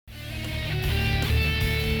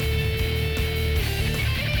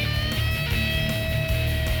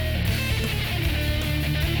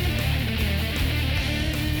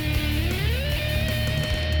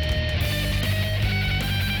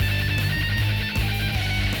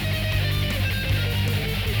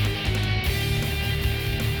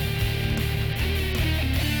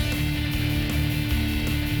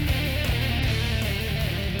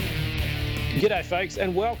G'day folks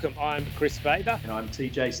and welcome. I'm Kris Faber. And I'm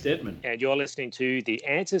TJ Stedman. And you're listening to the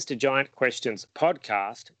Answers to Giant Questions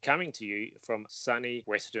podcast, coming to you from sunny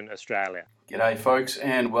Western Australia. G'day folks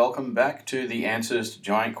and welcome back to the Answers to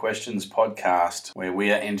Giant Questions podcast, where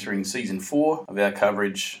we are entering season 4 of our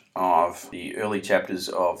coverage of the early chapters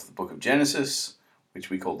of the book of Genesis, which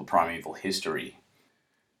we call the primeval history.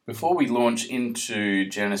 Before we launch into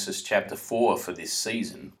Genesis chapter 4 for this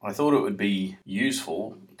season, I thought it would be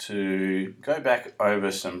useful to go back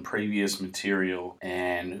over some previous material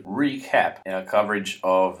and recap our coverage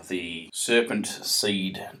of the serpent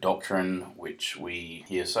seed doctrine, which we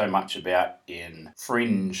hear so much about in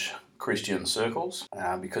fringe Christian circles,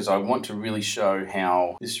 because I want to really show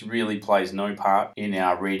how this really plays no part in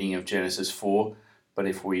our reading of Genesis 4. But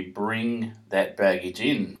if we bring that baggage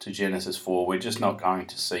in to Genesis 4, we're just not going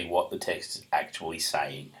to see what the text is actually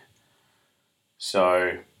saying.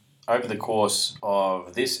 So, over the course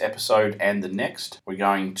of this episode and the next, we're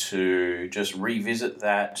going to just revisit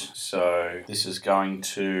that. So, this is going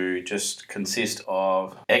to just consist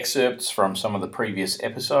of excerpts from some of the previous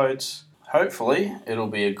episodes. Hopefully, it'll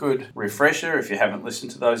be a good refresher if you haven't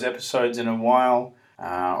listened to those episodes in a while,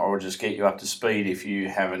 or just get you up to speed if you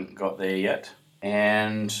haven't got there yet.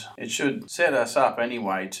 And it should set us up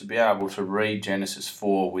anyway to be able to read Genesis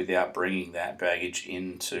 4 without bringing that baggage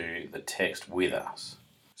into the text with us.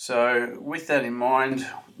 So with that in mind,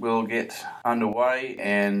 we'll get underway,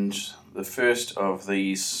 and the first of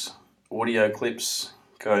these audio clips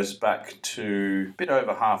goes back to a bit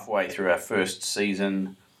over halfway through our first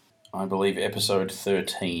season, I believe episode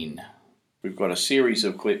 13. We've got a series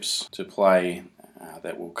of clips to play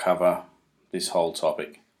that will cover this whole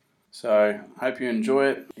topic. So, hope you enjoy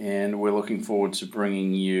it, and we're looking forward to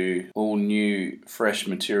bringing you all new, fresh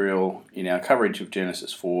material in our coverage of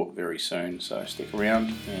Genesis 4 very soon. So stick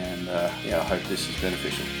around, and I hope this is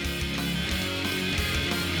beneficial.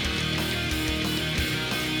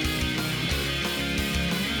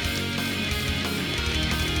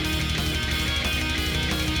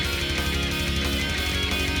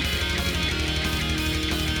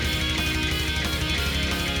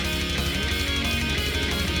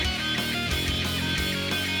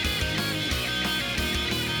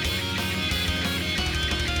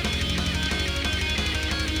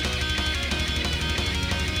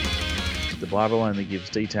 The Bible only gives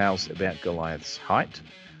details about Goliath's height,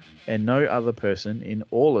 and no other person in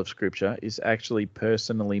all of Scripture is actually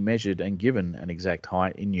personally measured and given an exact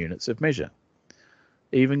height in units of measure.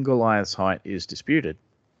 Even Goliath's height is disputed,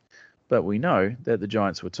 but we know that the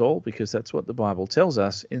giants were tall because that's what the Bible tells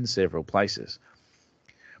us in several places.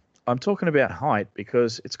 I'm talking about height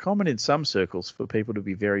because it's common in some circles for people to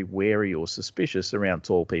be very wary or suspicious around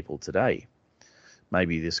tall people today.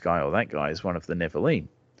 Maybe this guy or that guy is one of the Nephilim.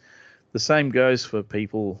 The same goes for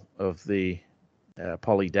people of the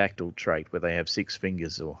polydactyl trait, where they have 6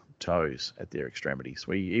 fingers or toes at their extremities.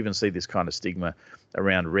 We even see this kind of stigma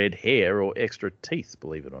around red hair or extra teeth,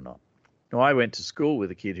 believe it or not. Now, I went to school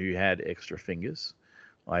with a kid who had extra fingers.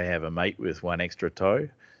 I have a mate with 1 extra toe.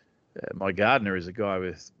 My gardener is a guy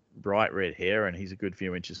with bright red hair, and he's a good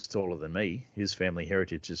few inches taller than me. His family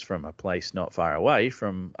heritage is from a place not far away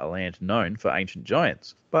from a land known for ancient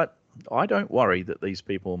giants. But I don't worry that these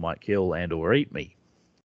people might kill and or eat me.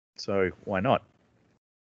 So why not?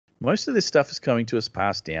 Most of this stuff is coming to us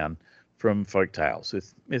passed down from folk tales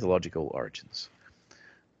with mythological origins.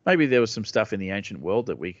 Maybe there was some stuff in the ancient world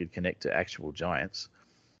that we could connect to actual giants.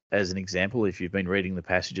 As an example, if you've been reading the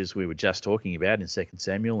passages we were just talking about in 2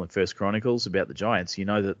 Samuel and 1 Chronicles about the giants, you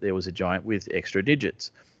know that there was a giant with extra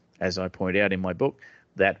digits. As I point out in my book,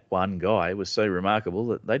 that one guy was so remarkable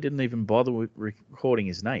that they didn't even bother with recording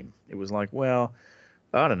his name. It was like, well,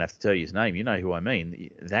 I don't have to tell you his name. You know who I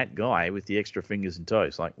mean. That guy with the extra fingers and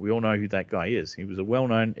toes. Like, we all know who that guy is. He was a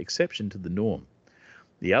well-known exception to the norm.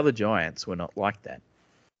 The other giants were not like that.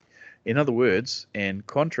 In other words, and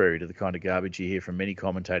contrary to the kind of garbage you hear from many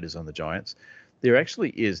commentators on the giants, there actually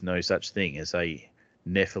is no such thing as a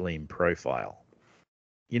Nephilim profile.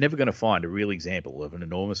 You're never going to find a real example of an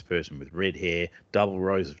enormous person with red hair, double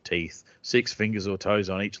rows of teeth, 6 fingers or toes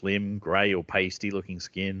on each limb, grey or pasty-looking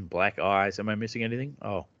skin, black eyes. Am I missing anything?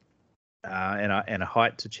 And a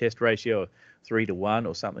height to chest ratio of 3:1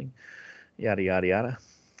 or something. Yada yada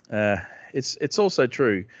yada. It's also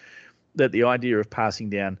true that the idea of passing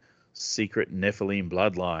down secret Nephilim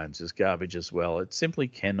bloodlines is garbage as well. It simply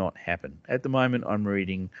cannot happen. At the moment, I'm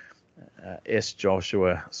reading S.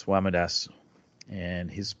 Joshua Swamidass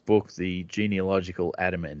and his book, The Genealogical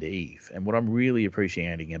Adam and Eve. And what I'm really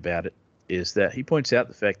appreciating about it is that he points out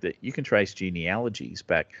the fact that you can trace genealogies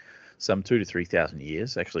back some 2,000 to 3,000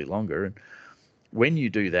 years, actually longer, and When you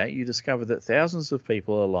do that, you discover that thousands of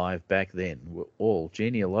people alive back then were all,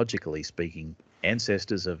 genealogically speaking,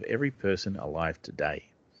 ancestors of every person alive today.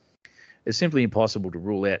 It's simply impossible to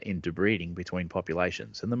rule out interbreeding between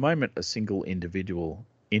populations, and the moment a single individual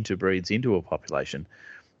interbreeds into a population,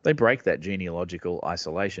 they break that genealogical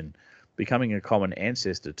isolation, becoming a common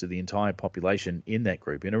ancestor to the entire population in that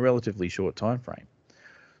group in a relatively short time frame.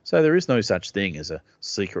 So there is no such thing as a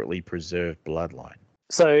secretly preserved bloodline.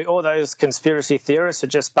 So all those conspiracy theorists are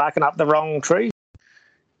just barking up the wrong tree?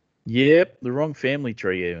 Yep, the wrong family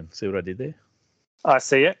tree even. See what I did there? I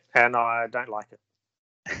see it, and I don't like it.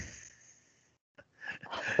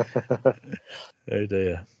 Oh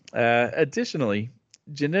dear. Additionally,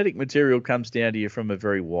 genetic material comes down to you from a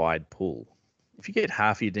very wide pool. If you get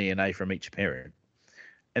half your DNA from each parent,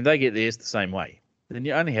 and they get theirs the same way, then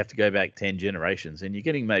you only have to go back 10 generations, and you're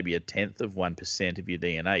getting maybe 1/10% of your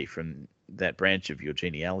DNA from that branch of your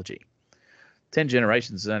genealogy. 10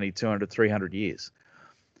 generations is only 200, 300 years.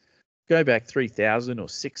 Go back 3,000 or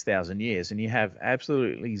 6,000 years, and you have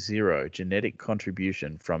absolutely zero genetic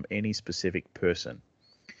contribution from any specific person.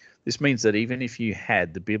 This means that even if you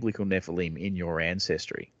had the biblical Nephilim in your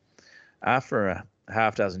ancestry, after a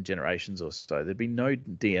half dozen generations or so, there'd be no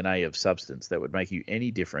DNA of substance that would make you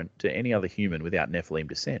any different to any other human without Nephilim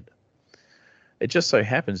descent. It just so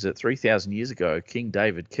happens that 3,000 years ago, King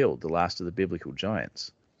David killed the last of the biblical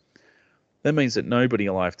giants. That means that nobody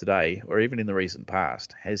alive today, or even in the recent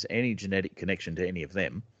past, has any genetic connection to any of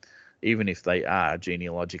them, even if they are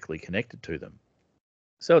genealogically connected to them.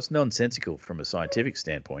 So it's nonsensical from a scientific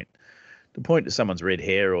standpoint to point to someone's red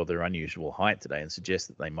hair or their unusual height today and suggest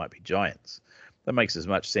that they might be giants. That makes as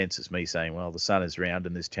much sense as me saying, well, the sun is round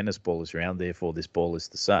and this tennis ball is round, therefore this ball is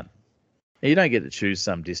the sun. Now, you don't get to choose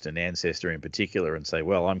some distant ancestor in particular and say,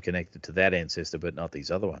 well, I'm connected to that ancestor but not these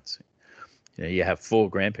other ones. You have 4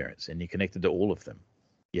 grandparents and you're connected to all of them.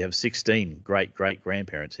 You have 16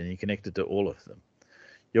 great-great-grandparents and you're connected to all of them.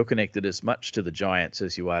 You're connected as much to the giants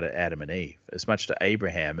as you are to Adam and Eve, as much to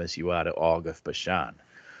Abraham as you are to Og of Bashan,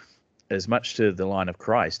 as much to the line of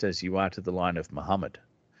Christ as you are to the line of Muhammad.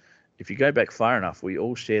 If you go back far enough, we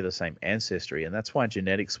all share the same ancestry, and that's why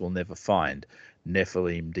genetics will never find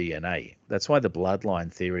Nephilim DNA. That's why the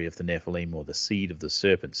bloodline theory of the Nephilim or the seed of the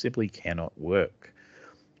serpent simply cannot work.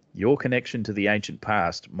 Your connection to the ancient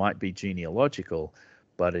past might be genealogical,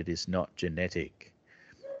 but it is not genetic.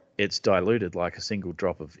 It's diluted like a single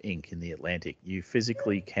drop of ink in the Atlantic. You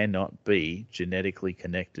physically cannot be genetically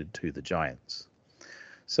connected to the giants.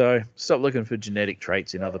 So stop looking for genetic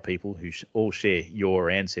traits in other people who all share your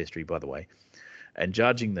ancestry, by the way, and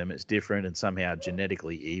judging them as different and somehow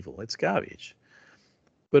genetically evil. It's garbage.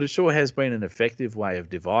 But it sure has been an effective way of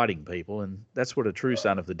dividing people, and that's what a true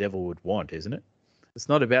son of the devil would want, isn't it? It's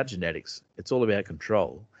not about genetics. It's all about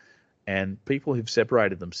control. And people who've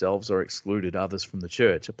separated themselves or excluded others from the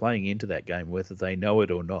church are playing into that game, whether they know it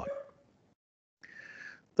or not.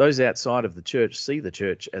 Those outside of the church see the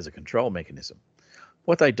church as a control mechanism.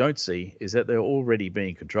 What they don't see is that they're already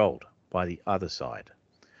being controlled by the other side.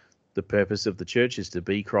 The purpose of the church is to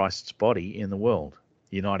be Christ's body in the world,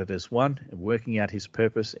 united as one and working out his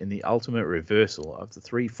purpose in the ultimate reversal of the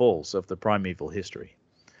 3 falls of the primeval history.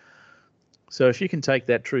 So if you can take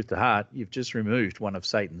that truth to heart, you've just removed one of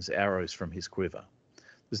Satan's arrows from his quiver.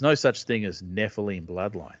 There's no such thing as Nephilim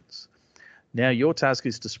bloodlines. Now your task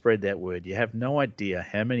is to spread that word. You have no idea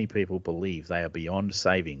how many people believe they are beyond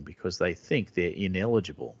saving because they think they're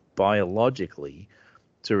ineligible biologically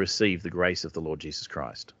to receive the grace of the Lord Jesus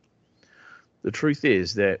Christ. The truth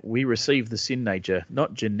is that we receive the sin nature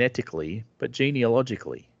not genetically, but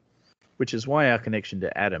genealogically, which is why our connection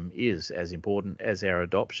to Adam is as important as our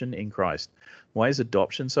adoption in Christ. Why is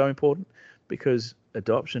adoption so important? Because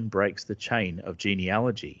adoption breaks the chain of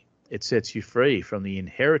genealogy. It sets you free from the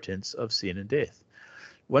inheritance of sin and death.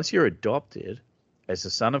 Once you're adopted as the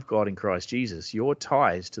Son of God in Christ Jesus, your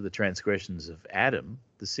ties to the transgressions of Adam,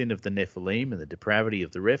 the sin of the Nephilim and the depravity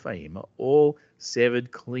of the Rephaim are all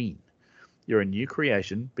severed clean. You're a new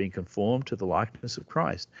creation being conformed to the likeness of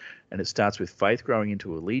Christ. And it starts with faith growing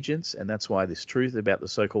into allegiance, and that's why this truth about the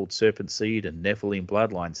so-called serpent seed and Nephilim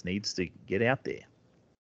bloodlines needs to get out there.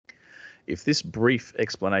 If this brief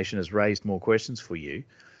explanation has raised more questions for you,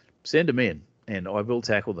 send them in, and I will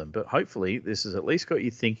tackle them. But hopefully this has at least got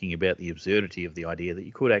you thinking about the absurdity of the idea that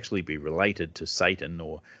you could actually be related to Satan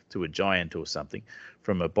or to a giant or something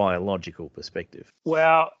from a biological perspective.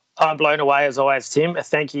 Well, I'm blown away as always, Tim.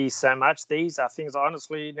 Thank you so much. These are things I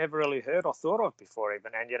honestly never really heard or thought of before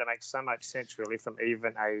even, and yet it makes so much sense really from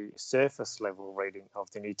even a surface level reading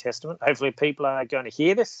of the New Testament. Hopefully people are going to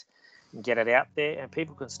hear this and get it out there, and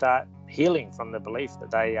people can start healing from the belief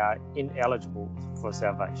that they are ineligible for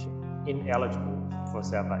salvation. Ineligible for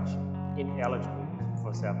salvation. Ineligible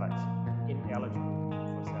for salvation. Ineligible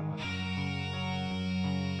for salvation.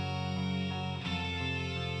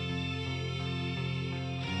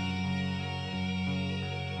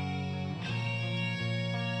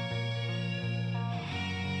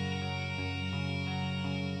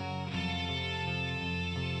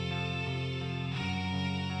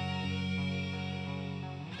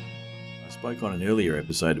 I spoke on an earlier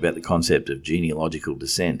episode about the concept of genealogical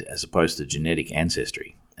descent as opposed to genetic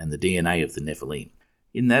ancestry and the DNA of the Nephilim.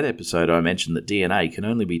 In that episode, I mentioned that DNA can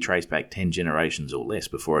only be traced back 10 generations or less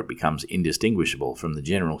before it becomes indistinguishable from the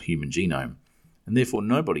general human genome, and therefore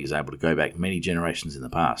nobody is able to go back many generations in the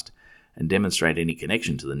past and demonstrate any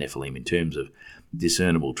connection to the Nephilim in terms of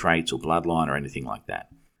discernible traits or bloodline or anything like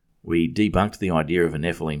that. We debunked the idea of a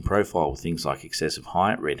Nephilim profile with things like excessive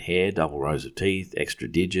height, red hair, double rows of teeth, extra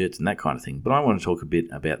digits, and that kind of thing. But I want to talk a bit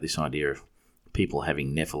about this idea of people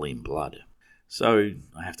having Nephilim blood. So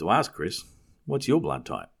I have to ask, Kris, what's your blood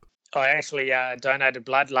type? I actually donated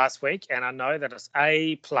blood last week, and I know that it's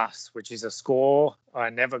A+, which is a score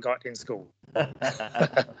I never got in school.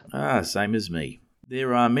 Same as me.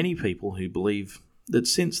 There are many people who believe that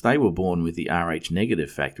since they were born with the Rh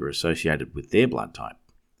negative factor associated with their blood type,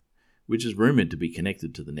 which is rumoured to be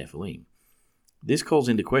connected to the Nephilim, this calls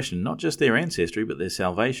into question not just their ancestry, but their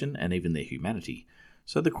salvation and even their humanity.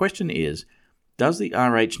 So the question is, does the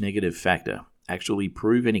Rh negative factor actually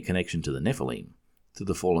prove any connection to the Nephilim, to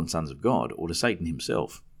the fallen sons of God, or to Satan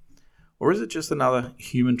himself? Or is it just another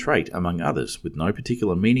human trait among others with no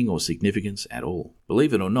particular meaning or significance at all?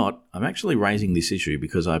 Believe it or not, I'm actually raising this issue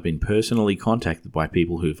because I've been personally contacted by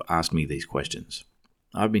people who've asked me these questions.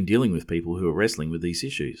 I've been dealing with people who are wrestling with these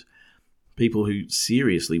issues. People who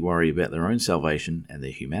seriously worry about their own salvation and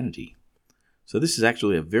their humanity. So this is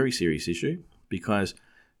actually a very serious issue, because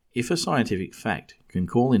if a scientific fact can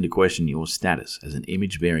call into question your status as an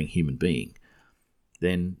image-bearing human being,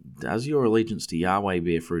 then does your allegiance to Yahweh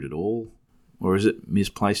bear fruit at all, or is it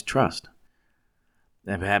misplaced trust?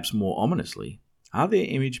 And perhaps more ominously, are there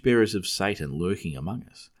image-bearers of Satan lurking among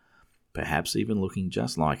us, perhaps even looking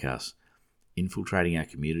just like us, infiltrating our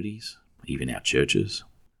communities, even our churches?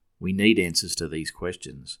 We need answers to these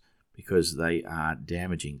questions because they are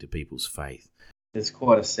damaging to people's faith. It's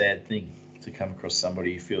quite a sad thing to come across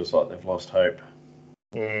somebody who feels like they've lost hope.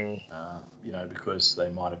 Because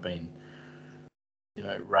they might have been,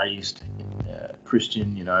 raised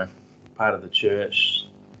Christian, part of the church,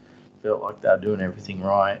 felt like they're doing everything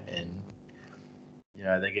right, and,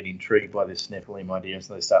 they get intrigued by this Nephilim idea, and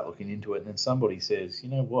so they start looking into it, and then somebody says, you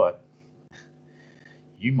know what,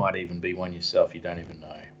 you might even be one yourself, you don't even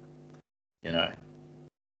know.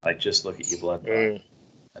 Just look at your blood type.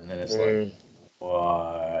 And then it's like,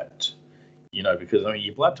 what? Because,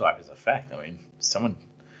 your blood type is a fact. Someone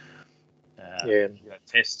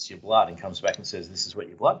tests your blood and comes back and says, this is what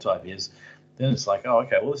your blood type is. Then it's like, oh,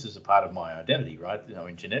 okay, well, this is a part of my identity, right?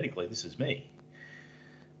 Genetically, this is me.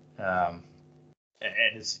 And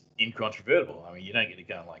it's incontrovertible. You don't get to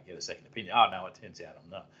go and, get a second opinion. Oh, no, it turns out I'm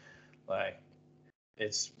not.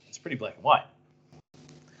 It's pretty black and white.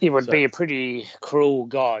 It would be a pretty cruel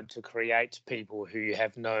God to create people who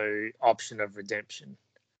have no option of redemption.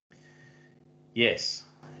 Yes,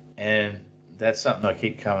 and that's something I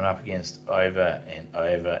keep coming up against over and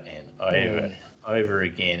over and over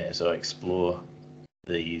again as I explore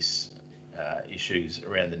these issues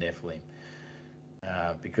around the Nephilim,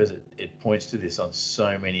 because it points to this on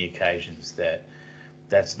so many occasions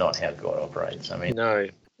that's not how God operates. No.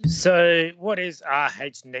 So what is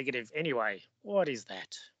Rh negative anyway? What is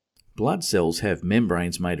that? Blood cells have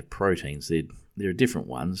membranes made of proteins. There are different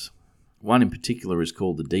ones. One in particular is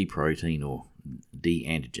called the D protein or D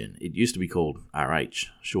antigen. It used to be called Rh,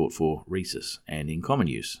 short for rhesus, and in common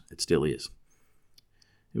use it still is.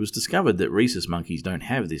 It was discovered that rhesus monkeys don't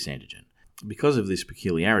have this antigen. Because of this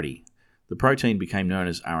peculiarity, the protein became known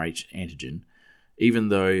as Rh antigen, even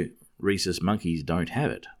though rhesus monkeys don't have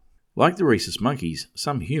it. Like the rhesus monkeys,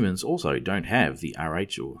 some humans also don't have the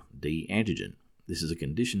Rh or D antigen. This is a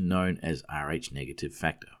condition known as Rh negative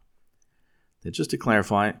factor. Now, just to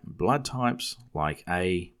clarify, blood types like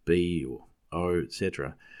A, B, or O,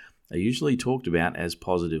 etc. are usually talked about as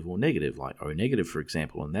positive or negative, like O negative, for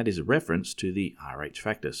example, and that is a reference to the Rh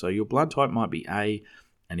factor. So your blood type might be A,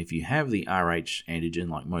 and if you have the Rh antigen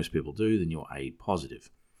like most people do, then you're A positive.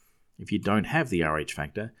 If you don't have the Rh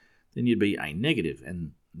factor, then you'd be A negative,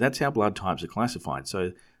 and that's how blood types are classified.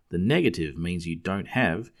 So the negative means you don't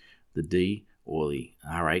have the D or the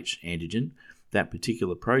Rh antigen. That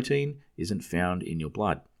particular protein isn't found in your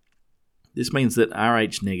blood. This means that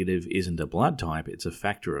Rh negative isn't a blood type, it's a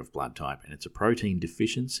factor of blood type, and it's a protein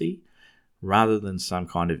deficiency rather than some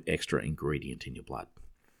kind of extra ingredient in your blood.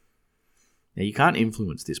 Now, you can't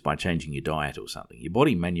influence this by changing your diet or something. Your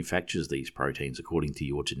body manufactures these proteins according to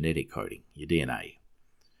your genetic coding, your DNA.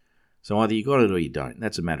 So either you got it or you don't.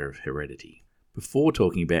 That's a matter of heredity. Before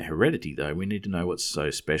talking about heredity, though, we need to know what's so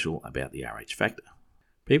special about the Rh factor.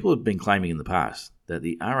 People have been claiming in the past that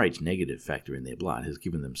the Rh negative factor in their blood has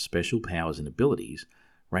given them special powers and abilities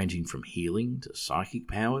ranging from healing to psychic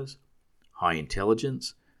powers, high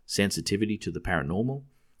intelligence, sensitivity to the paranormal,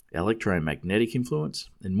 electromagnetic influence,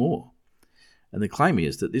 and more. And the claim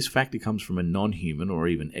is that this factor comes from a non-human or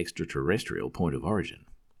even extraterrestrial point of origin.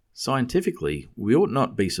 Scientifically, we ought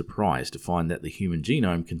not be surprised to find that the human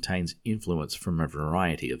genome contains influence from a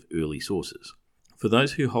variety of early sources. For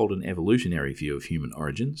those who hold an evolutionary view of human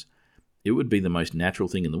origins, it would be the most natural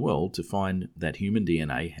thing in the world to find that human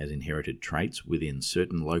DNA has inherited traits within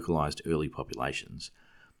certain localized early populations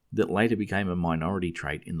that later became a minority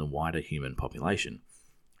trait in the wider human population.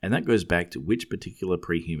 And that goes back to which particular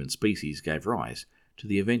pre-human species gave rise to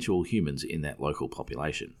the eventual humans in that local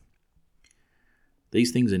population.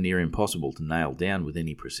 These things are near impossible to nail down with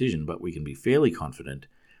any precision, but we can be fairly confident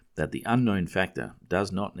that the unknown factor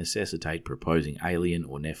does not necessitate proposing alien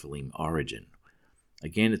or Nephilim origin.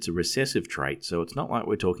 Again, it's a recessive trait, so it's not like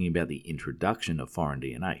we're talking about the introduction of foreign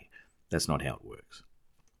DNA. That's not how it works.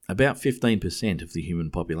 About 15% of the human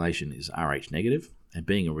population is Rh negative, and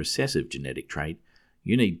being a recessive genetic trait,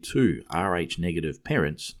 you need 2 Rh negative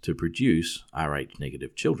parents to produce Rh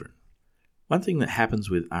negative children. One thing that happens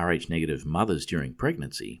with Rh negative mothers during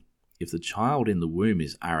pregnancy, if the child in the womb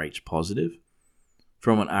is Rh positive,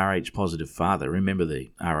 from an Rh positive father, remember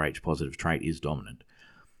the Rh positive trait is dominant,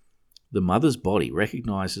 the mother's body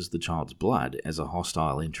recognizes the child's blood as a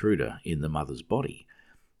hostile intruder in the mother's body,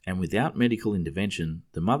 and without medical intervention,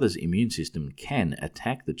 the mother's immune system can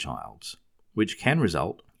attack the child's, which can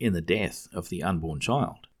result in the death of the unborn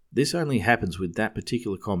child. This only happens with that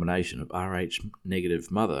particular combination of Rh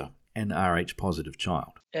negative mother and Rh positive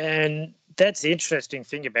child. And that's the interesting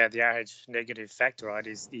thing about the Rh negative factor, right,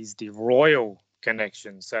 is the royal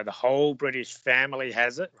connection. So the whole British family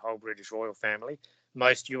has it, whole British royal family.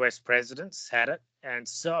 Most US presidents had it. And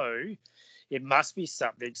so it must be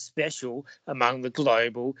something special among the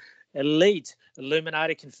global elite.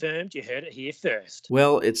 Illuminati confirmed. You heard it here first.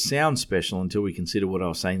 Well, it sounds special until we consider what I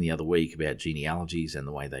was saying the other week about genealogies and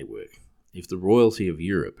the way they work. If the royalty of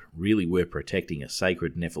Europe really were protecting a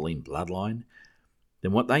sacred Nephilim bloodline,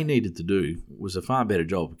 then what they needed to do was a far better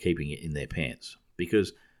job of keeping it in their pants,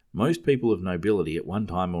 because most people of nobility at one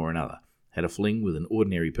time or another had a fling with an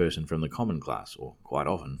ordinary person from the common class, or quite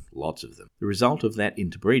often, lots of them. The result of that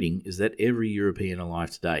interbreeding is that every European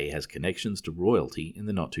alive today has connections to royalty in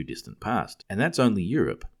the not-too-distant past. And that's only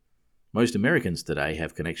Europe. Most Americans today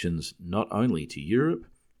have connections not only to Europe,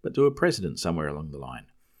 but to a president somewhere along the line.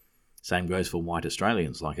 Same goes for white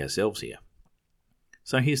Australians like ourselves here.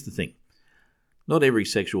 So here's the thing. Not every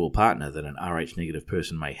sexual partner that an Rh negative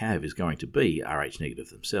person may have is going to be Rh negative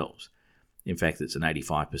themselves. In fact, it's an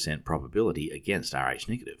 85% probability against Rh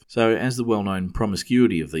negative. So as the well-known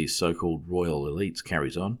promiscuity of these so-called royal elites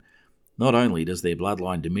carries on, not only does their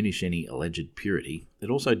bloodline diminish any alleged purity, it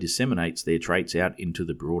also disseminates their traits out into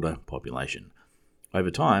the broader population. Over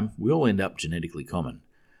time, we all end up genetically common.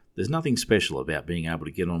 There's nothing special about being able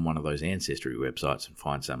to get on one of those ancestry websites and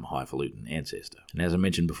find some highfalutin ancestor. And as I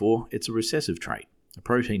mentioned before, it's a recessive trait, a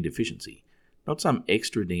protein deficiency, not some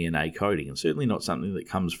extra DNA coding, and certainly not something that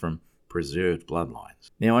comes from preserved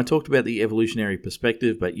bloodlines. Now, I talked about the evolutionary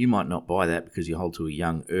perspective, but you might not buy that because you hold to a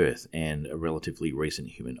young Earth and a relatively recent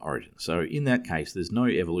human origin. So in that case, there's no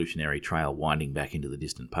evolutionary trail winding back into the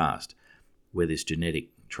distant past where this genetic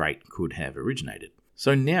trait could have originated.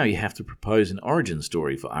 So now you have to propose an origin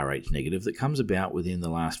story for Rh negative that comes about within the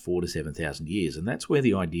last 4,000 to 7,000 years, and that's where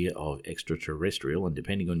the idea of extraterrestrial, and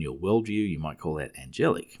depending on your worldview, you might call that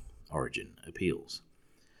angelic origin, appeals.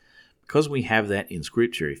 Because we have that in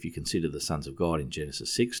Scripture, if you consider the sons of God in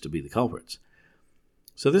Genesis 6 to be the culprits.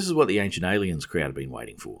 So this is what the ancient aliens crowd have been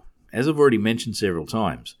waiting for. As I've already mentioned several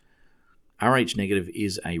times, Rh negative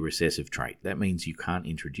is a recessive trait. That means you can't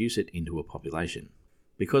introduce it into a population,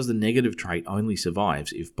 because the negative trait only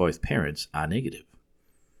survives if both parents are negative.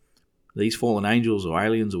 These fallen angels or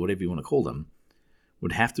aliens or whatever you want to call them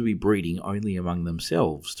would have to be breeding only among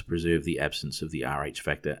themselves to preserve the absence of the Rh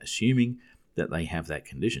factor, assuming that they have that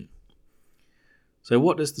condition. So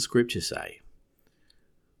what does the Scripture say?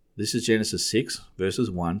 This is Genesis 6,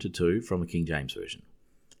 verses 1 to 2 from the King James Version.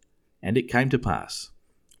 And it came to pass,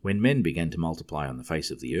 when men began to multiply on the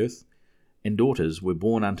face of the earth, and daughters were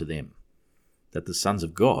born unto them, that the sons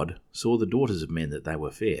of God saw the daughters of men that they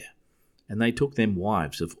were fair, and they took them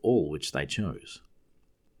wives of all which they chose.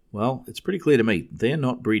 Well, it's pretty clear to me they're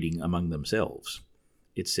not breeding among themselves.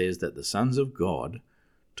 It says that the sons of God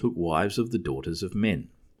took wives of the daughters of men.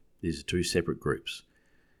 These are two separate groups.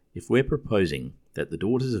 If we're proposing that the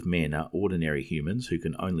daughters of men are ordinary humans who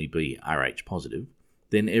can only be Rh positive,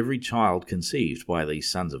 then every child conceived by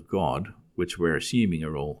these sons of God, which we're assuming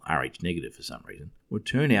are all Rh negative for some reason, would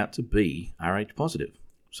turn out to be Rh positive.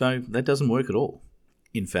 So that doesn't work at all.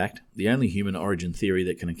 In fact, the only human origin theory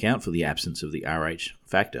that can account for the absence of the Rh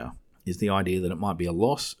factor is the idea that it might be a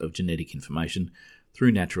loss of genetic information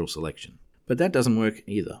through natural selection. But that doesn't work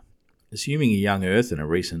either. Assuming a young Earth and a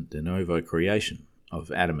recent de novo creation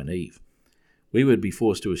of Adam and Eve, we would be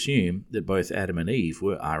forced to assume that both Adam and Eve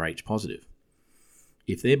were Rh positive.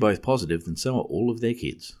 If they're both positive, then so are all of their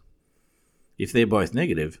kids. If they're both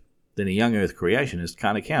negative, then a young Earth creationist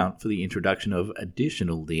can't account for the introduction of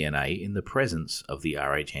additional DNA in the presence of the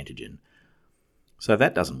Rh antigen. So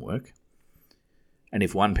that doesn't work. And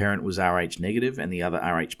if one parent was Rh negative and the other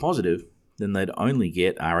Rh positive, then they'd only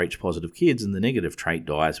get Rh positive kids and the negative trait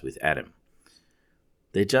dies with Adam.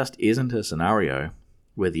 There just isn't a scenario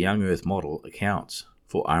where the young Earth model accounts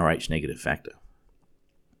for Rh negative factor.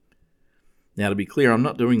 Now, to be clear, I'm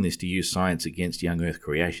not doing this to use science against young Earth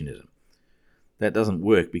creationism. That doesn't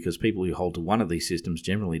work because people who hold to one of these systems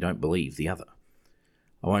generally don't believe the other.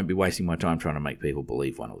 I won't be wasting my time trying to make people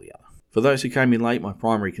believe one or the other. For those who came in late, my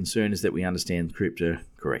primary concern is that we understand Scripture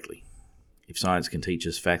correctly. If science can teach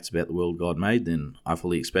us facts about the world God made, then I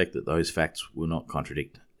fully expect that those facts will not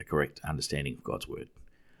contradict a correct understanding of God's Word.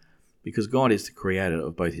 Because God is the creator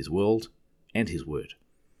of both His world and His Word.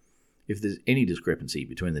 If there's any discrepancy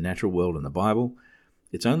between the natural world and the Bible,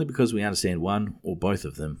 it's only because we understand one or both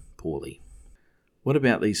of them poorly. What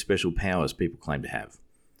about these special powers people claim to have?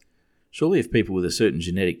 Surely if people with a certain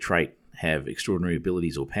genetic trait have extraordinary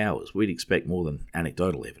abilities or powers, we'd expect more than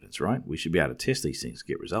anecdotal evidence, right? We should be able to test these things to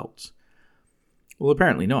get results. Well,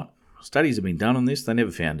 apparently not. Studies have been done on this, they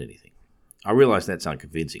never found anything. I realise that's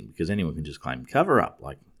unconvincing because anyone can just claim cover up,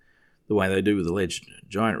 like the way they do with alleged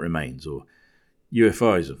giant remains or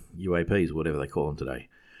UFOs or UAPs, whatever they call them today.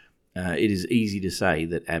 It is easy to say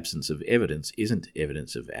that absence of evidence isn't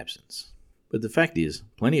evidence of absence. But the fact is,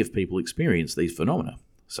 plenty of people experience these phenomena: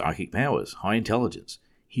 psychic powers, high intelligence,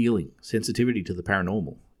 healing, sensitivity to the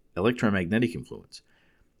paranormal, electromagnetic influence.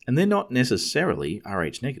 And they're not necessarily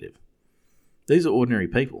Rh negative. These are ordinary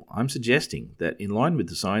people. I'm suggesting that, in line with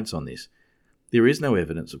the science on this, there is no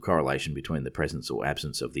evidence of correlation between the presence or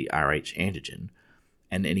absence of the Rh antigen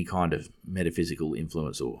and any kind of metaphysical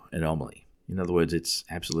influence or anomaly. In other words, it's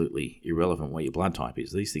absolutely irrelevant what your blood type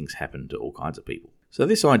is. These things happen to all kinds of people. So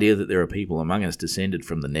this idea that there are people among us descended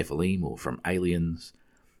from the Nephilim or from aliens,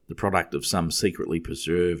 the product of some secretly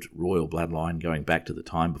preserved royal bloodline going back to the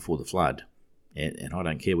time before the flood, and I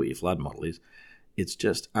don't care what your flood model is, it's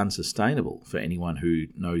just unsustainable for anyone who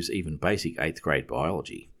knows even basic 8th grade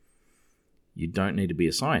biology. You don't need to be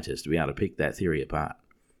a scientist to be able to pick that theory apart.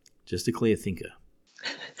 Just a clear thinker.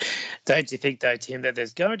 Don't you think, though, Tim, that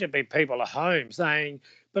there's going to be people at home saying,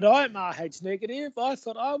 but I'm Rh negative, I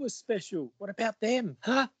thought I was special. What about them?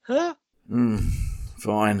 Huh?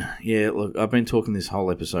 Fine. Yeah, look, I've been talking this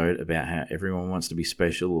whole episode about how everyone wants to be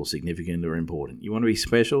special or significant or important. You want to be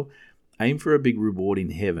special? Aim for a big reward in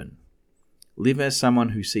heaven. Live as someone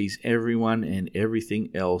who sees everyone and everything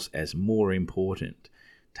else as more important.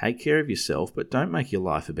 Take care of yourself, but don't make your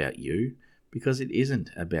life about you, because it isn't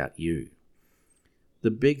about you.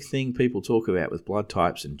 The big thing people talk about with blood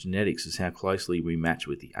types and genetics is how closely we match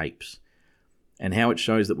with the apes, and how it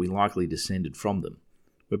shows that we likely descended from them.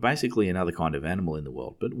 We're basically another kind of animal in the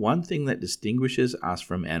world, but one thing that distinguishes us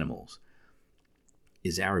from animals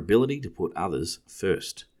is our ability to put others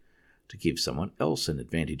first, to give someone else an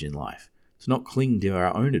advantage in life, to not cling to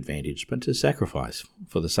our own advantage, but to sacrifice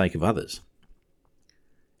for the sake of others.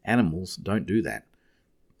 Animals don't do that,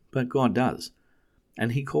 but God does,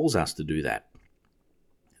 and He calls us to do that.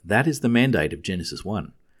 That is the mandate of Genesis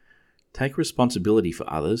 1. Take responsibility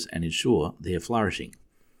for others and ensure their flourishing.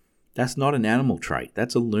 That's not an animal trait,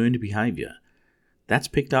 that's a learned behaviour. That's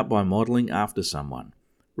picked up by modelling after someone,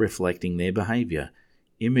 reflecting their behaviour,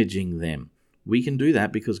 imaging them. We can do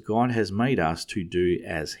that because God has made us to do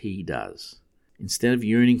as He does. Instead of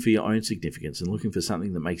yearning for your own significance and looking for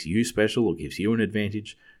something that makes you special or gives you an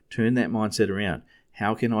advantage, turn that mindset around.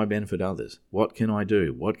 How can I benefit others? What can I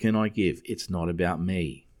do? What can I give? It's not about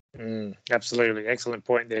me. Absolutely. Excellent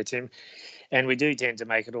point there, Tim. And we do tend to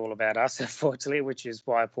make it all about us, unfortunately, which is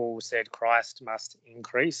why Paul said Christ must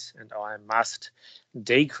increase and I must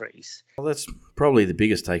decrease. Well, that's probably the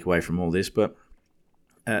biggest takeaway from all this, but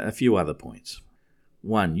a few other points.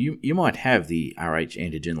 One, you might have the Rh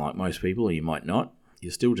antigen like most people, or you might not.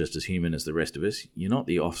 You're still just as human as the rest of us. You're not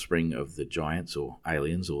the offspring of the giants or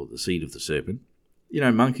aliens or the seed of the serpent. You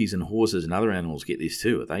know, monkeys and horses and other animals get this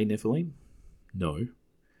too. Are they Nephilim? No.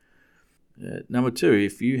 Number two,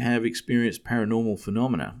 if you have experienced paranormal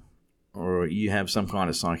phenomena or you have some kind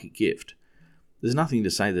of psychic gift, there's nothing to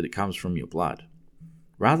say that it comes from your blood.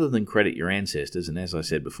 Rather than credit your ancestors, and as I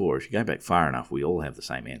said before, if you go back far enough, we all have the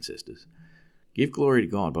same ancestors, give glory to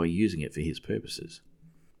God by using it for his purposes.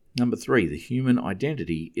 Number three, the human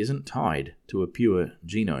identity isn't tied to a pure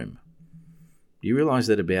genome. Do you realise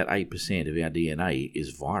that about 8% of our DNA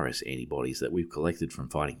is virus antibodies that we've collected from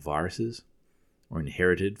fighting viruses or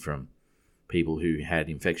inherited from people who had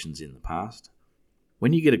infections in the past?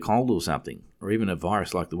 When you get a cold or something, or even a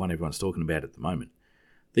virus like the one everyone's talking about at the moment,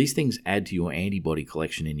 these things add to your antibody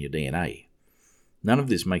collection in your DNA. None of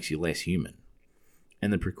this makes you less human.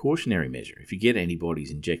 And the precautionary measure, if you get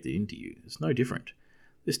antibodies injected into you, it's no different.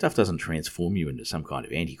 This stuff doesn't transform you into some kind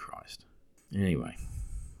of antichrist. Anyway,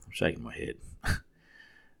 I'm shaking my head.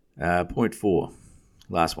 Point 4,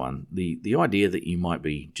 last one. The idea that you might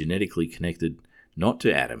be genetically connected not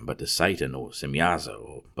to Adam, but to Satan or Semyaza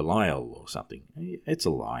or Belial or something, it's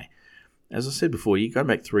a lie. As I said before, you go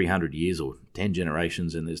back 300 years or 10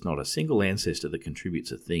 generations and there's not a single ancestor that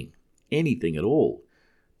contributes a thing, anything at all,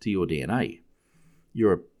 to your DNA.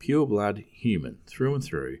 You're a pure-blood human through and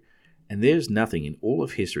through, and there's nothing in all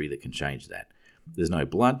of history that can change that. There's no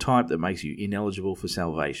blood type that makes you ineligible for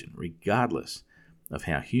salvation, regardless of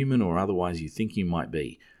how human or otherwise you think you might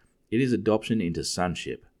be. It is adoption into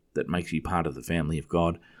sonship that makes you part of the family of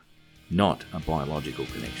God, not a biological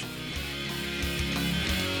connection.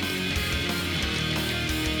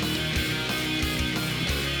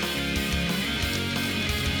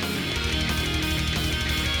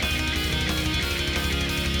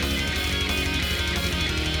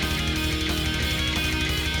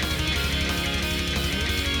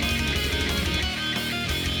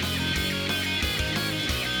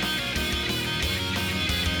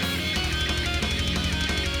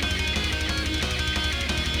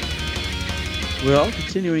 Well,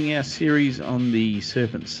 continuing our series on the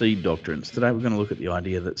serpent seed doctrines, today we're going to look at the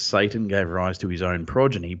idea that Satan gave rise to his own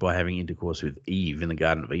progeny by having intercourse with Eve in the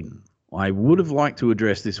Garden of Eden. I would have liked to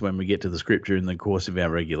address this when we get to the scripture in the course of our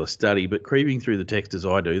regular study, but creeping through the text as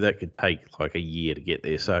I do, that could take like a year to get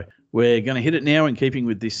there. So we're going to hit it now in keeping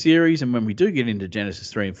with this series, and when we do get into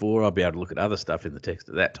Genesis 3 and 4, I'll be able to look at other stuff in the text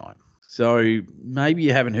at that time. So maybe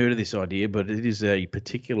you haven't heard of this idea, but it is a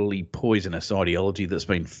particularly poisonous ideology that's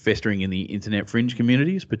been festering in the internet fringe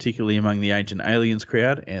communities, particularly among the Ancient Aliens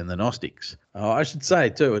crowd and the Gnostics. I should say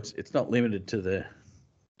too, it's not limited to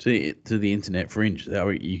the internet fringe.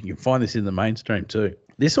 You can find this in the mainstream too.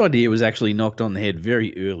 This idea was actually knocked on the head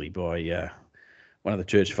very early by one of the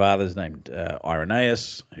church fathers named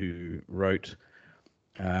Irenaeus, who wrote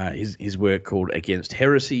his work called Against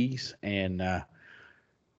Heresies, and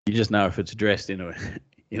you just know if it's addressed in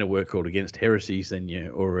a work called Against Heresies, then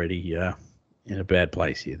you're already in a bad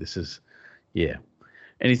place here. This is,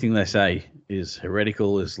 anything they say is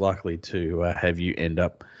heretical, is likely to have you end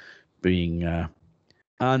up being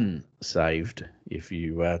unsaved if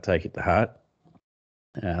you take it to heart.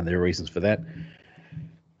 There are reasons for that.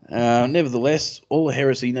 Nevertheless, all the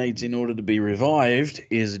heresy needs in order to be revived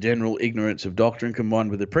is a general ignorance of doctrine combined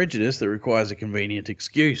with a prejudice that requires a convenient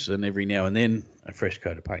excuse and every now and then a fresh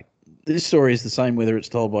coat of paint. This story is the same whether it's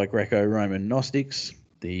told by Greco-Roman Gnostics,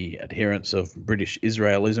 the adherents of British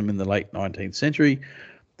Israelism in the late 19th century,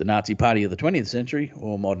 the Nazi Party of the 20th century,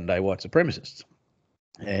 or modern-day white supremacists.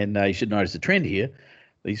 And you should notice the trend here.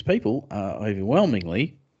 These people are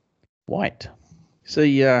overwhelmingly white.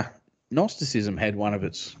 See, Gnosticism had one of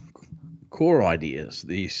its core ideas,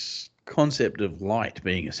 this concept of light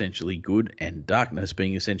being essentially good and darkness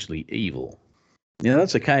being essentially evil. Now,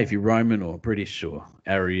 that's okay if you're Roman or British or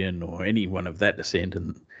Aryan or anyone of that descent,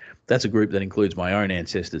 and that's a group that includes my own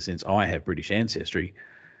ancestors since I have British ancestry,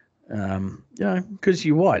 because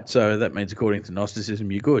you're white. So that means, according to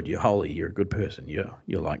Gnosticism, you're good, you're holy, you're a good person,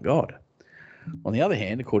 you're like God. On the other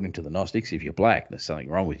hand, according to the Gnostics, if you're black, there's something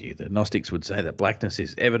wrong with you. The Gnostics would say that blackness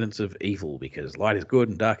is evidence of evil because light is good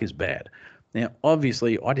and dark is bad. Now,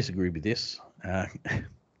 obviously, I disagree with this.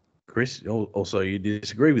 Kris, also you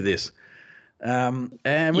disagree with this. And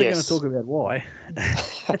we're going to talk about why.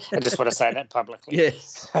 I just want to say that publicly.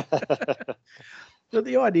 Yes. But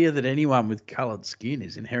the idea that anyone with coloured skin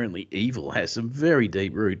is inherently evil has some very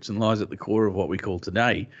deep roots and lies at the core of what we call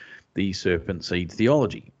today the serpent seed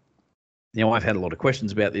theology. Now, I've had a lot of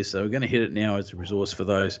questions about this, so we're going to hit it now as a resource for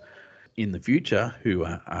those in the future who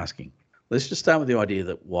are asking. Let's just start with the idea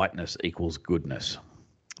that whiteness equals goodness.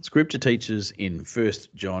 Scripture teaches in 1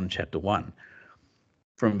 John chapter 1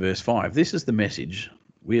 from verse 5, "This is the message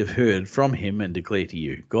we have heard from him and declare to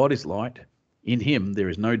you. God is light. In him there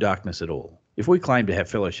is no darkness at all. If we claim to have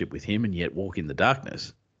fellowship with him and yet walk in the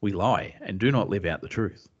darkness, we lie and do not live out the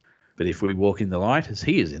truth. But if we walk in the light as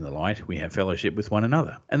he is in the light, we have fellowship with one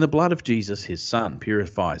another. And the blood of Jesus, his Son,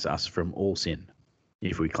 purifies us from all sin.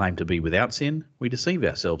 If we claim to be without sin, we deceive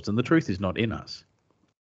ourselves and the truth is not in us.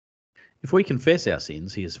 If we confess our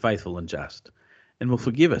sins, he is faithful and just, and will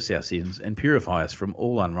forgive us our sins and purify us from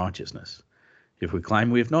all unrighteousness. If we claim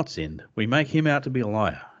we have not sinned, we make him out to be a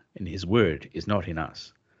liar, and his word is not in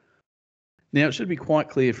us." Now, it should be quite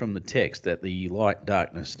clear from the text that the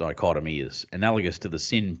light-darkness dichotomy is analogous to the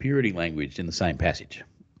sin-purity language in the same passage.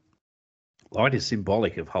 Light is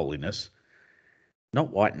symbolic of holiness,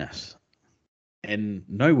 not whiteness. And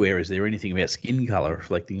nowhere is there anything about skin colour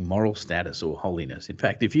reflecting moral status or holiness. In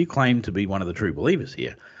fact, if you claim to be one of the true believers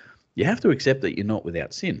here, you have to accept that you're not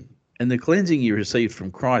without sin. And the cleansing you received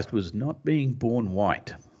from Christ was not being born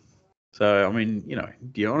white. So, I mean,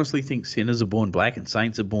 do you honestly think sinners are born black and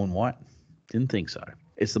saints are born white? Didn't think so.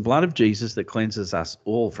 It's the blood of Jesus that cleanses us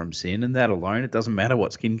all from sin, and that alone. It doesn't matter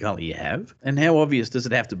what skin colour you have. And how obvious does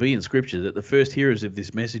it have to be in Scripture that the first hearers of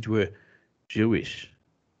this message were Jewish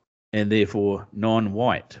and therefore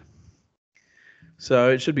non-white? So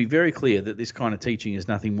it should be very clear that this kind of teaching is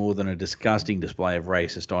nothing more than a disgusting display of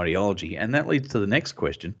racist ideology. And that leads to the next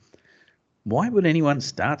question. Why would anyone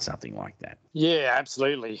start something like that? Yeah,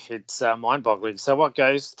 absolutely. It's mind-boggling. So what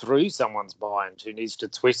goes through someone's mind who needs to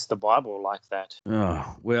twist the Bible like that?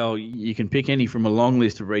 Oh, well, you can pick any from a long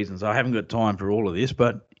list of reasons. I haven't got time for all of this,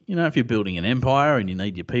 but, if you're building an empire and you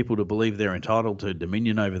need your people to believe they're entitled to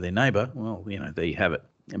dominion over their neighbour, well, there you have it.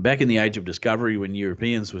 And back in the age of discovery, when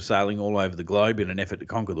Europeans were sailing all over the globe in an effort to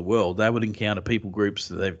conquer the world, they would encounter people groups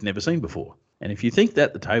that they've never seen before. And if you think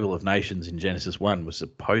that the table of nations in Genesis 1 was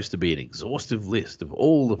supposed to be an exhaustive list of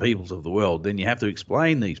all the peoples of the world, then you have to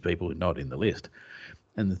explain these people who are not in the list.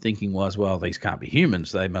 And the thinking was, well, these can't be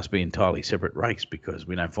humans. They must be entirely separate race because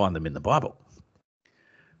we don't find them in the Bible.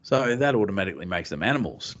 So that automatically makes them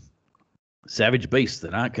animals. Savage beasts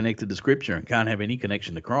that aren't connected to Scripture and can't have any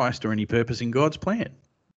connection to Christ or any purpose in God's plan.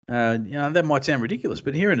 That might sound ridiculous,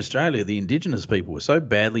 but here in Australia, the Indigenous people were so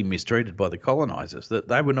badly mistreated by the colonisers that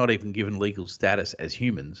they were not even given legal status as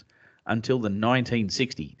humans until the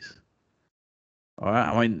 1960s. All right,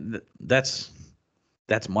 I mean, that's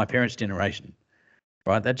my parents' generation,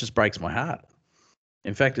 right? That just breaks my heart.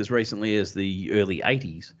 In fact, as recently as the early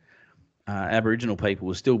 80s, Aboriginal people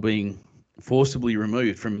were still being forcibly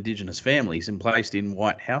removed from Indigenous families and placed in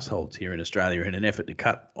white households here in Australia in an effort to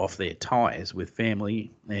cut off their ties with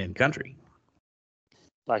family and country.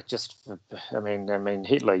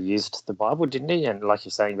 Hitler used the Bible, didn't he? And like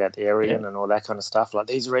you're saying about the Aryan and all that kind of stuff, like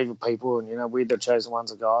these are evil people and, we're the chosen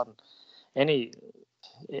ones of God. And any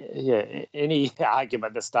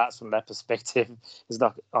argument that starts from that perspective is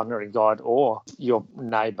not honouring God or your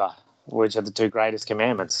neighbour, which are the two greatest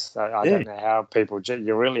commandments. I don't know how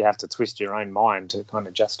you really have to twist your own mind to kind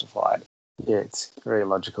of justify it. Yeah, it's very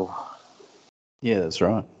illogical. Yeah, that's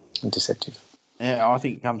right. And deceptive. Yeah, I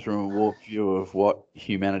think it comes from a warped view of what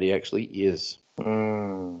humanity actually is.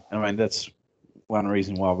 Mm. I mean, that's one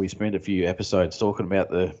reason why we spent a few episodes talking about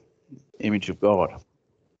the image of God.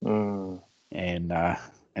 And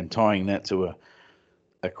tying that to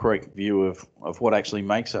a correct view of what actually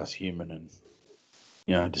makes us human and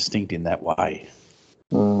distinct in that way.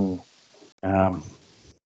 Because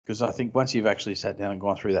I think once you've actually sat down and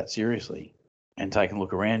gone through that seriously and taken a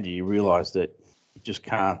look around you, you realise that you just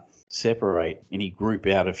can't separate any group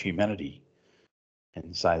out of humanity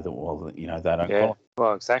and say that, well, they don't qualify.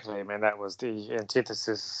 Well, exactly. I mean, that was the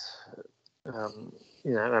antithesis.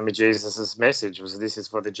 Jesus' message was this is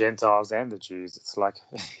for the Gentiles and the Jews. It's like,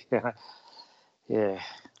 yeah.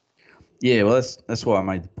 Yeah, well, that's why I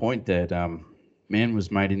made the point that man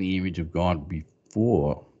was made in the image of God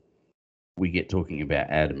before we get talking about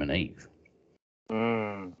Adam and Eve.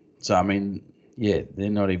 So, I mean, they're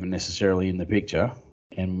not even necessarily in the picture,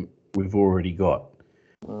 and we've already got,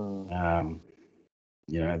 the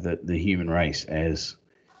human race as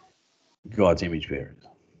God's image bearers.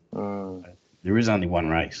 There is only one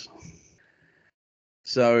race.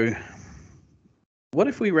 So, what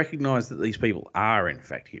if we recognise that these people are in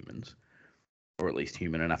fact humans, or at least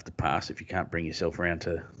human enough to pass if you can't bring yourself around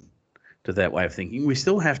to to that way of thinking, we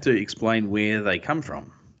still have to explain where they come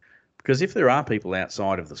from. Because if there are people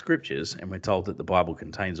outside of the scriptures and we're told that the Bible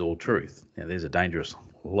contains all truth, now there's a dangerous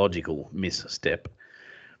logical misstep,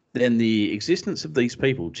 then the existence of these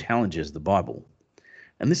people challenges the Bible.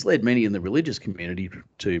 And this led many in the religious community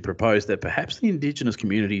to propose that perhaps the indigenous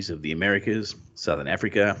communities of the Americas, Southern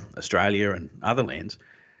Africa, Australia, and other lands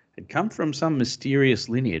had come from some mysterious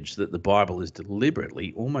lineage that the Bible is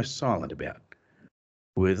deliberately almost silent about.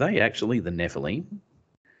 Were they actually the Nephilim?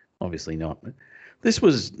 Obviously not. This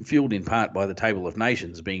was fueled in part by the Table of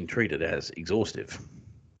Nations being treated as exhaustive,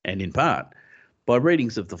 and in part by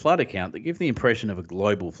readings of the flood account that give the impression of a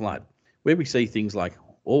global flood, where we see things like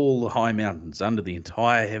all the high mountains under the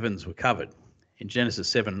entire heavens were covered in Genesis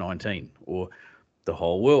 7:19, or the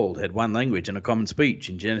whole world had one language and a common speech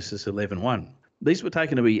in Genesis 11:1. These were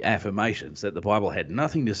taken to be affirmations that the Bible had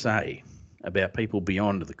nothing to say about people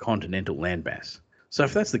beyond the continental landmass. So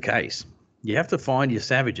if that's the case, you have to find your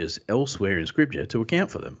savages elsewhere in Scripture to account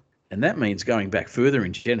for them. And that means going back further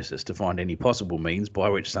in Genesis to find any possible means by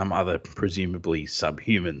which some other presumably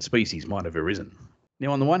subhuman species might have arisen.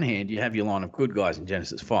 Now, on the one hand, you have your line of good guys in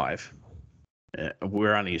Genesis 5.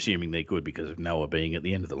 We're only assuming they're good because of Noah being at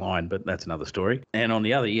the end of the line, but that's another story. And on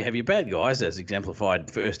the other, you have your bad guys, as exemplified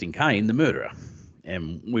first in Cain, the murderer.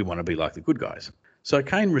 And we want to be like the good guys. So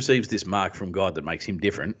Cain receives this mark from God that makes him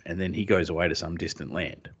different, and then he goes away to some distant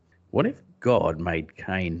land. What if God made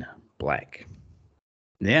Cain black?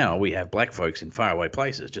 Now we have black folks in faraway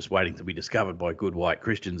places just waiting to be discovered by good white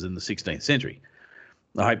Christians in the 16th century.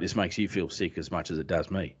 I hope this makes you feel sick as much as it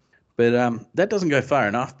does me. But that doesn't go far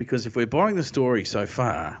enough, because if we're buying the story so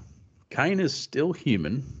far, Cain is still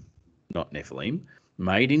human, not Nephilim,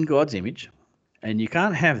 made in God's image, and you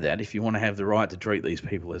can't have that if you want to have the right to treat these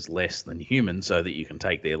people as less than human so that you can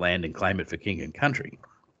take their land and claim it for king and country.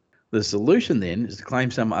 The solution then is to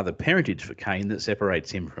claim some other parentage for Cain that separates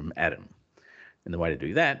him from Adam. And the way to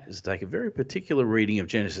do that is to take a very particular reading of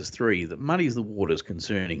Genesis 3 that muddies the waters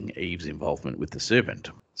concerning Eve's involvement with the serpent.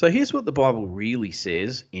 So here's what the Bible really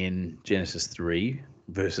says in Genesis 3,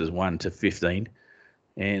 verses 1 to 15.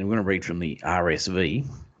 And we're going to read from the RSV.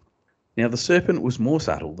 Now the serpent was more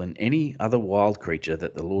subtle than any other wild creature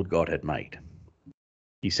that the Lord God had made.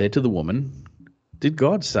 He said to the woman, "Did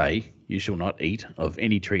God say, 'You shall not eat of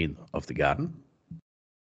any tree of the garden'?"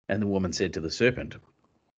 And the woman said to the serpent,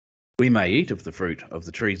 "We may eat of the fruit of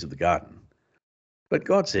the trees of the garden. But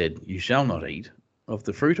God said, 'You shall not eat of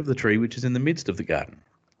the fruit of the tree which is in the midst of the garden.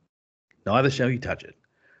 Neither shall you touch it,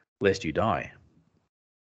 lest you die.'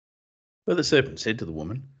 But the serpent said to the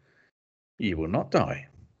woman, 'You will not die.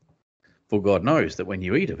 For God knows that when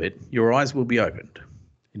you eat of it, your eyes will be opened,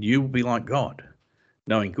 and you will be like God,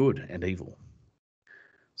 knowing good and evil.'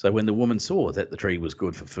 So when the woman saw that the tree was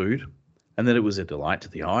good for food, and that it was a delight to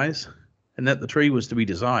the eyes, and that the tree was to be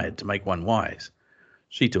desired to make one wise,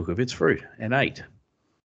 she took of its fruit and ate.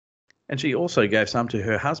 And she also gave some to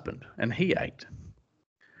her husband, and he ate.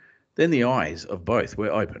 Then the eyes of both were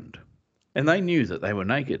opened, and they knew that they were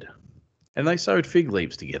naked. And they sewed fig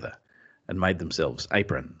leaves together, and made themselves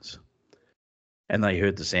aprons. And they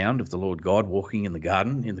heard the sound of the Lord God walking in the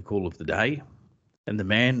garden in the cool of the day. And the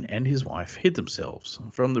man and his wife hid themselves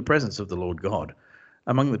from the presence of the Lord God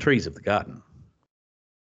among the trees of the garden.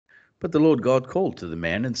 But the Lord God called to the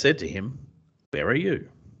man and said to him, 'Where are you?'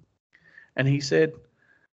 And he said,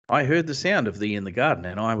 'I heard the sound of thee in the garden,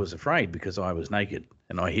 and I was afraid because I was naked,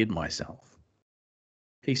 and I hid myself.'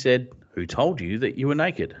 He said, 'Who told you that you were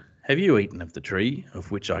naked? Have you eaten of the tree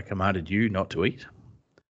of which I commanded you not to eat?'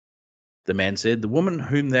 The man said, 'The woman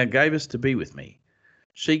whom thou gavest to be with me,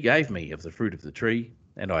 she gave me of the fruit of the tree,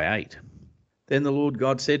 and I ate.' Then the Lord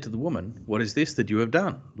God said to the woman, 'What is this that you have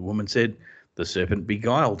done?' The woman said, 'The serpent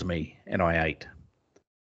beguiled me, and I ate.'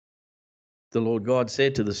 The Lord God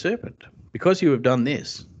said to the serpent, 'Because you have done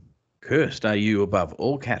this, cursed are you above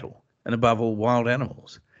all cattle, and above all wild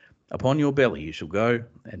animals. Upon your belly you shall go,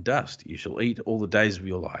 and dust you shall eat all the days of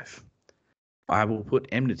your life. I will put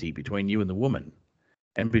enmity between you and the woman,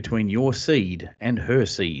 and between your seed and her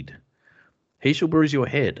seed. He shall bruise your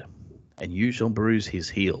head, and you shall bruise his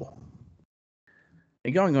heel.'"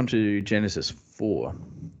 And going on to Genesis 4,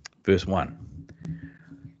 verse 1.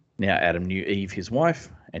 Now Adam knew Eve his wife,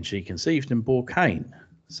 and she conceived and bore Cain,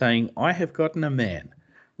 saying, "I have gotten a man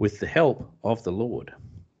with the help of the Lord."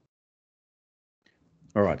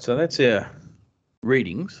 All right, so that's our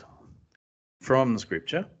readings from the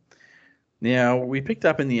scripture. Now, we picked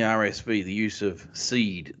up in the RSV the use of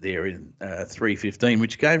seed there in 3:15,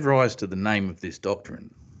 which gave rise to the name of this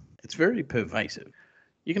doctrine. It's very pervasive.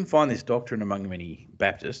 You can find this doctrine among many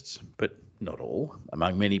Baptists, but not all,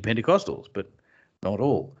 among many Pentecostals, but not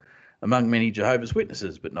all, among many Jehovah's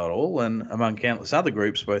Witnesses, but not all, and among countless other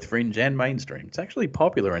groups, both fringe and mainstream. It's actually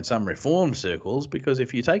popular in some Reformed circles because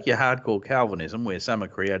if you take your hardcore Calvinism, where some are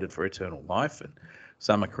created for eternal life and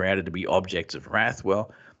some are created to be objects of wrath,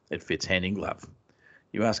 well, it fits hand in glove.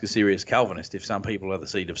 You ask a serious Calvinist if some people are the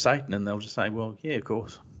seed of Satan, and they'll just say, well, yeah, of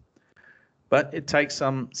course. But it takes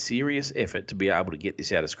some serious effort to be able to get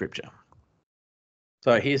this out of Scripture.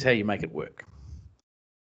 So here's how you make it work.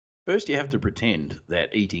 First, you have to pretend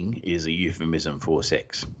that eating is a euphemism for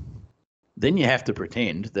sex. Then you have to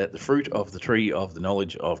pretend that the fruit of the tree of the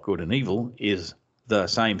knowledge of good and evil is the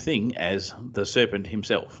same thing as the serpent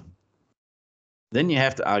himself. Then you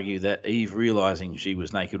have to argue that Eve realizing she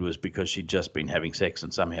was naked was because she'd just been having sex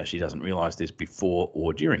and somehow she doesn't realize this before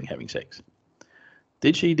or during having sex.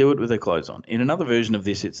 Did she do it with her clothes on? In another version of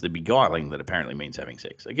this, it's the beguiling that apparently means having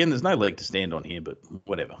sex. Again, there's no leg to stand on here, but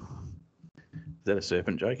whatever. Is that a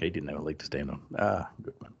serpent joke? He didn't have a leg to stand on. Ah,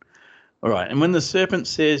 good one. All right. And when the serpent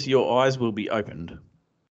says your eyes will be opened,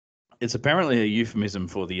 it's apparently a euphemism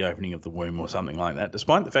for the opening of the womb or something like that,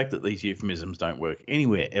 despite the fact that these euphemisms don't work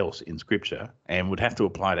anywhere else in Scripture and would have to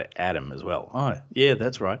apply to Adam as well. Oh, yeah,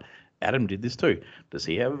 that's right. Adam did this too. Does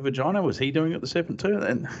he have a vagina? Was he doing it the serpent too?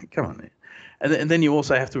 And come on. And then you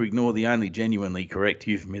also have to ignore the only genuinely correct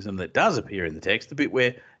euphemism that does appear in the text, the bit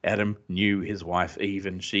where Adam knew his wife Eve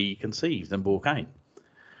and she conceived and bore Cain.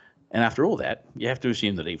 And after all that, you have to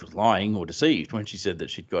assume that Eve was lying or deceived when she said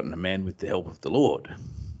that she'd gotten a man with the help of the Lord.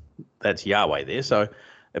 That's Yahweh there. So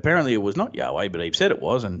apparently it was not Yahweh, but Eve said it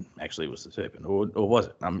was, and actually it was the serpent, or was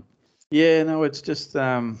it? Yeah, no, it's just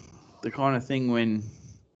the kind of thing when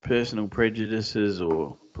personal prejudices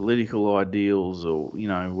or political ideals or, you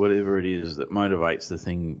know, whatever it is that motivates the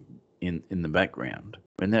thing in the background,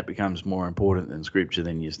 when that becomes more important than Scripture,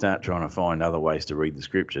 then you start trying to find other ways to read the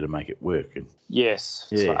Scripture to make it work. And, yes.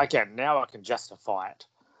 Yeah. So, okay, now I can justify it.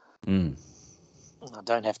 I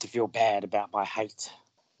don't have to feel bad about my hate.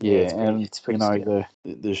 Yeah, it's pretty you know,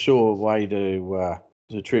 the sure way to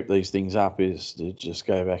trip these things up is to just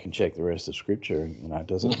go back and check the rest of Scripture. You know,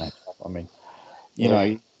 does it match up? I mean, you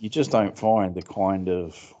know, you just don't find the kind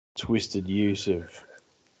of twisted use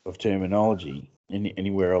of terminology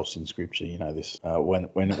anywhere else in Scripture. You know, this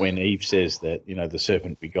when Eve says that, you know, the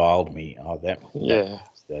serpent beguiled me,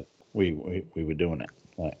 that we were doing it.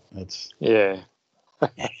 Like, that's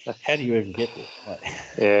how do you even get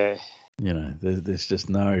there? Like, you know, there's just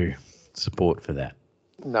no support for that.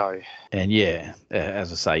 No. And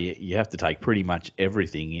as I say, you have to take pretty much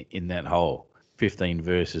everything in that whole 15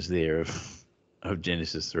 verses there of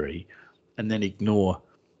Genesis 3 and then ignore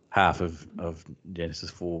half of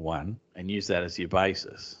Genesis 4:1 and use that as your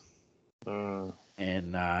basis.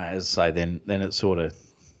 And as I say, then it sort of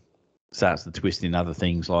starts to twist in other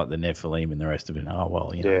things like the Nephilim and the rest of it. Oh,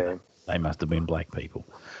 well, you know, they must have been black people.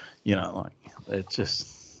 You know, like,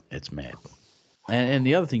 it's mad. And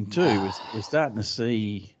the other thing too is we're starting to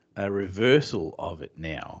see a reversal of it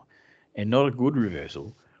now, and not a good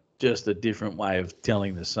reversal, just a different way of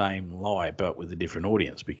telling the same lie but with a different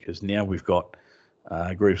audience, because now we've got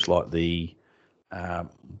groups like the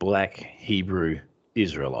Black Hebrew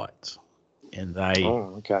Israelites, and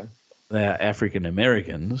they're African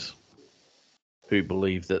Americans who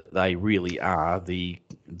believe that they really are the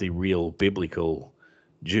real biblical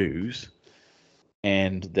Jews,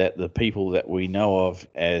 and that the people that we know of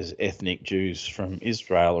as ethnic Jews from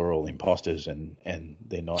Israel are all imposters and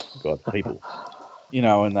they're not God's people. You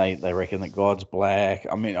know, and they reckon that God's black.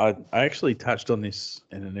 I mean, I actually touched on this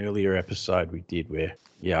in an earlier episode we did where,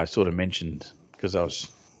 I sort of mentioned, because I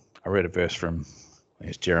read a verse from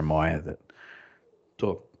Jeremiah that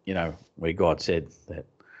talked, you know, where God said that,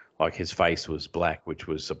 like, his face was black, which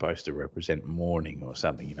was supposed to represent mourning or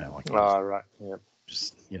something, you know, like. Right, yeah.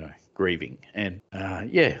 Just, you know, grieving. And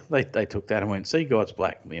they took that and went, see, God's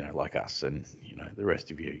black, you know, like us, and, you know, the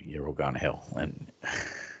rest of you're all going to hell. And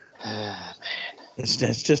man, it's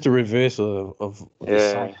just a reversal of the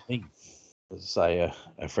same thing. Let's say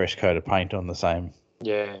a fresh coat of paint on the same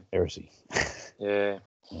heresy.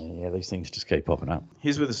 These things just keep popping up.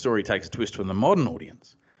 Here's where the story takes a twist from the modern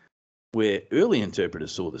audience, where early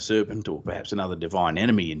interpreters saw the serpent or perhaps another divine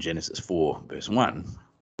enemy in Genesis 4 verse 1.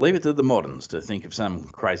 Leave it to the moderns to think of some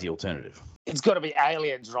crazy alternative. It's got to be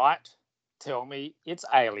aliens, right? Tell me it's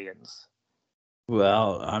aliens.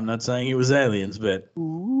 Well, I'm not saying it was aliens, but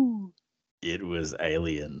it was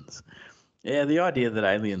aliens. Yeah, the idea that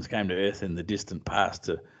aliens came to Earth in the distant past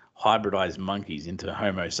to hybridize monkeys into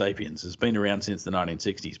Homo sapiens has been around since the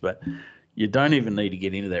 1960s, but you don't even need to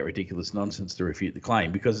get into that ridiculous nonsense to refute the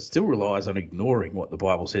claim, because it still relies on ignoring what the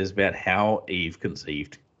Bible says about how Eve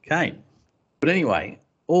conceived Cain. But anyway,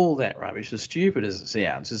 all that rubbish, as stupid as it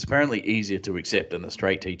sounds, is apparently easier to accept than the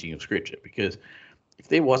straight teaching of Scripture, because if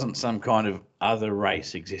there wasn't some kind of other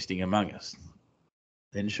race existing among us,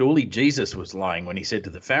 then surely Jesus was lying when he said to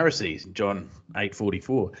the Pharisees in John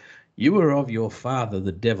 8:44, "You are of your father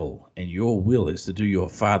the devil, and your will is to do your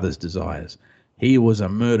father's desires. He was a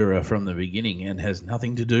murderer from the beginning and has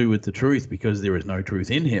nothing to do with the truth, because there is no truth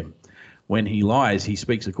in him. When he lies, he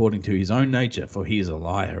speaks according to his own nature, for he is a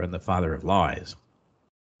liar and the father of lies."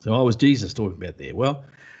 So what was Jesus talking about there? Well,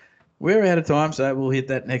 we're out of time, so we'll hit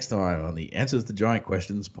that next time on the Answers to Giant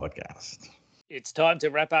Questions podcast. It's time to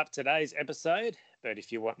wrap up today's episode, but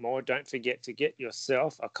if you want more, don't forget to get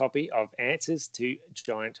yourself a copy of Answers to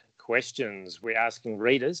Giant Questions. We're asking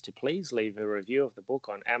readers to please leave a review of the book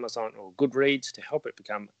on Amazon or Goodreads to help it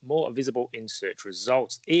become more visible in search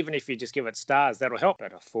results. Even if you just give it stars, that'll help,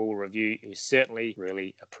 but a full review is certainly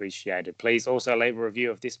really appreciated. Please also leave a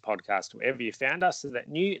review of this podcast wherever you found us so that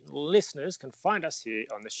new listeners can find us here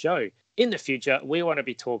on the show. In the future, we want to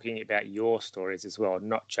be talking about your stories as well,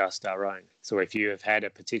 not just our own. So if you have had a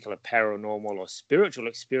particular paranormal or spiritual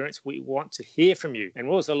experience, we want to hear from you. And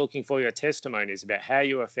we're also looking for your testimonies about how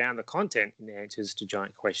you have found the content in the Answers to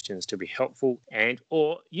Giant Questions to be helpful and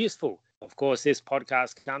or useful. Of course, this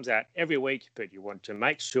podcast comes out every week, but you want to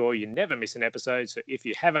make sure you never miss an episode. So if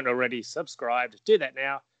you haven't already subscribed, do that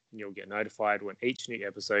now, and you'll get notified when each new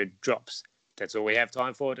episode drops. That's all we have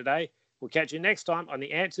time for today. We'll catch you next time on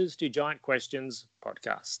the Answers to Giant Questions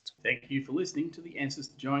podcast. Thank you for listening to the Answers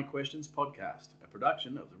to Giant Questions podcast, a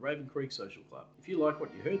production of the Raven Creek Social Club. If you like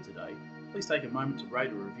what you heard today, please take a moment to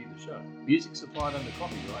rate or review the show. Music supplied under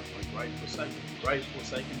copyright by Grave Forsaken,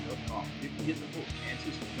 gravesforsaken.com. You can get the book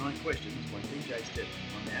Answers to Giant Questions by TJ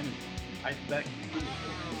Stebbins on Amazon in paperback and Kindle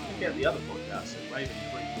form. Check out the other podcasts at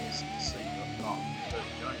ravencreeksc.com and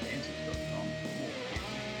giantanswers.com for more Answers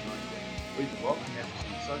to Giant Questions. Read the blog and have us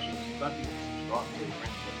on the socials. Don't forget to subscribe to the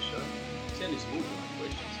friends of the show. Send us all your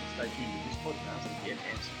questions and stay tuned to this podcast to get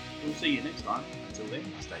answers. We'll see you next time. Until then,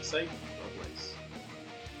 stay safe. God bless.